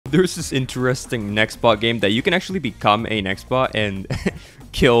There's this interesting Nextbot game that you can actually become a Nextbot and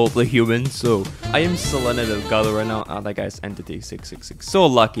kill the humans. So I am Selena Delgado right now. Oh, that guy's entity 666. So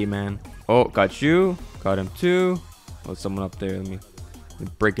lucky, man. Oh, got you. Got him too. Oh, someone up there. Let me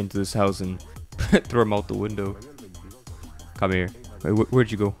break into this house and throw him out the window. Come here. Wait,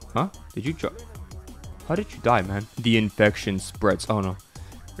 where'd you go? Huh? Did you drop? How did you die, man? The infection spreads. Oh no.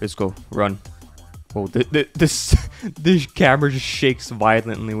 Let's go. Run. Oh, this camera just shakes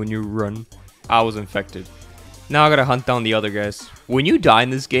violently when you run. I was infected. Now I gotta hunt down the other guys. When you die in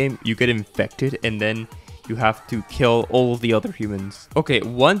this game, you get infected and then you have to kill all of the other humans. Okay,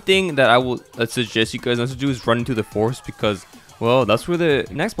 one thing that I will suggest you guys not to do is run into the forest because, well, that's where the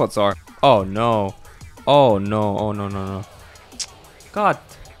Nextbots are. Oh no. Oh no. Oh no, no, no. God.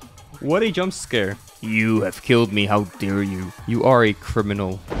 What a jump scare. You have killed me. How dare you? You are a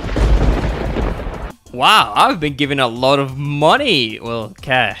criminal. Wow, I've been given a lot of money. Well,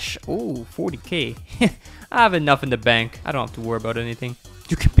 cash. Oh, 40k. I have enough in the bank. I don't have to worry about anything.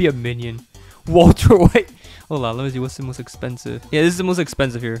 You can be a minion. Walter White. Hold on, let me see what's the most expensive. Yeah, this is the most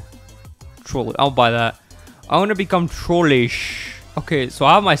expensive here. Troll. I'll buy that. I want to become trollish. Okay, so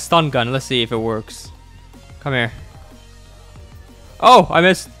I have my stun gun. Let's see if it works. Come here. Oh, I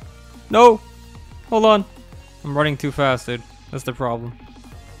missed. No. Hold on. I'm running too fast, dude. That's the problem.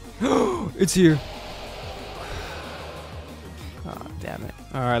 It's here. Oh, damn it.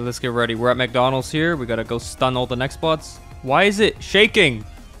 Alright, let's get ready. We're at McDonald's here. We gotta go stun all the Nextbots. Why is it shaking?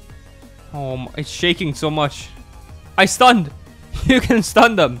 Oh, it's shaking so much. I stunned. You can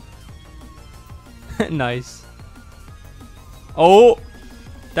stun them. Nice. Oh.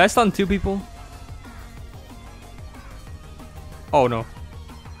 Did I stun 2 people? Oh, no.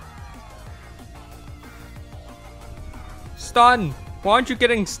 Stun. Why aren't you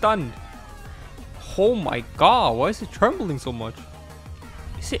getting stunned? Oh my god, why is it trembling so much?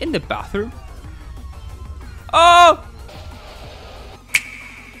 Is it in the bathroom? Oh!